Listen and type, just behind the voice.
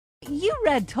You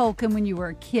read Tolkien when you were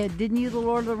a kid, didn't you? The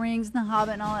Lord of the Rings and the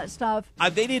Hobbit and all that stuff.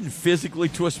 They didn't physically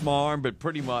twist my arm, but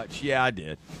pretty much, yeah, I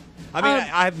did. I mean,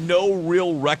 I have no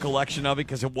real recollection of it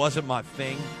because it wasn't my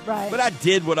thing. Right. But I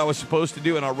did what I was supposed to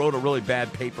do, and I wrote a really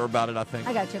bad paper about it, I think.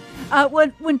 I got you.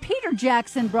 When Peter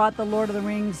Jackson brought the Lord of the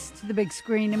Rings to the big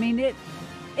screen, I mean, it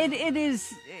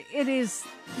is,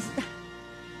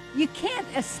 you can't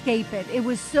escape it. It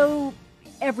was so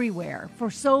everywhere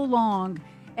for so long.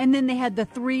 And then they had the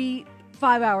 3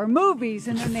 5-hour movies,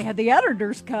 and then they had the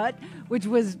editor's cut, which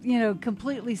was,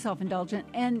 completely self-indulgent.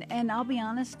 And I'll be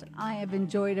honest, I have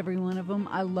enjoyed every one of them.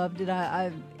 I loved it.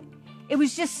 It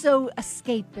was just so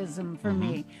escapism for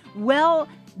me. Well,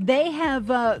 they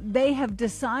have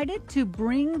decided to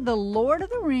bring the Lord of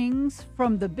the Rings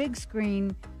from the big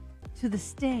screen to the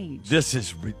stage.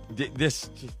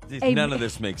 None of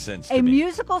this makes sense to me. A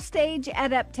musical stage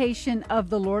adaptation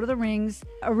of The Lord of the Rings,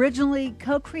 originally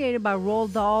co-created by Roald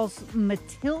Dahl's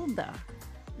Matilda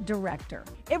director.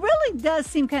 It really does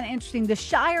seem kind of interesting. The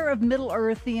Shire of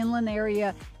Middle-earth, the inland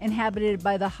area inhabited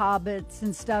by the hobbits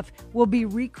and stuff, will be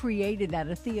recreated at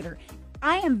a theater.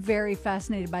 I am very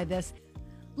fascinated by this.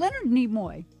 Leonard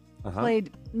Nimoy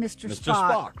played Mr.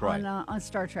 Spock right. on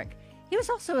Star Trek. He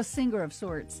was also a singer of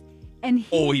sorts. And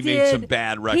he made some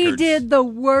bad records. He did the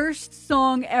worst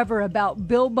song ever about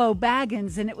Bilbo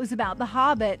Baggins, and it was about the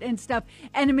Hobbit and stuff.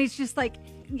 And I mean, it's just like,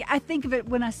 I think of it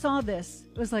when I saw this.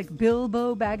 It was like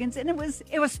Bilbo Baggins, and it was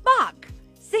Spock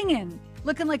singing,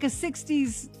 looking like a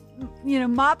 60s,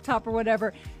 mop top or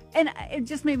whatever. And it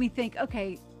just made me think,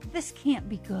 okay, this can't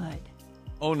be good.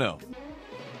 Oh, no.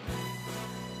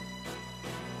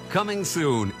 Coming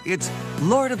soon, it's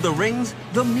Lord of the Rings,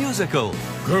 the musical.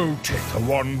 Go take the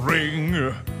One Ring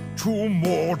to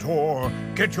Mordor.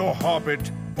 Get your hobbit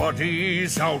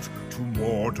buddies out to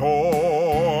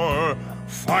Mordor.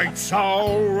 Fight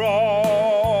Sauron.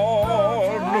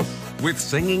 With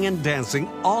singing and dancing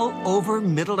all over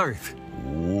Middle-earth.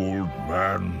 Old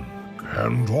man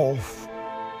Gandalf,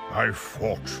 I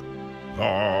fought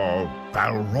the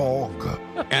Balrog.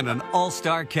 And an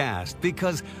all-star cast,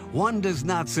 because one does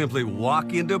not simply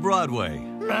walk into Broadway.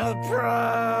 My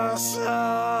precious,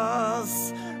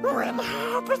 when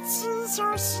hobbits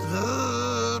are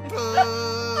sleeping,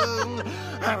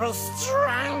 I will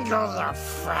strangle the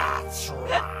fat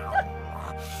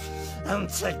one and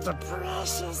take the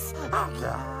precious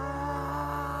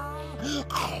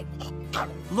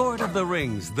Lord of the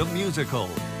Rings, the musical.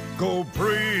 Go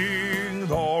bring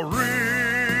the ring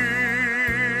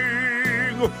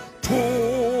to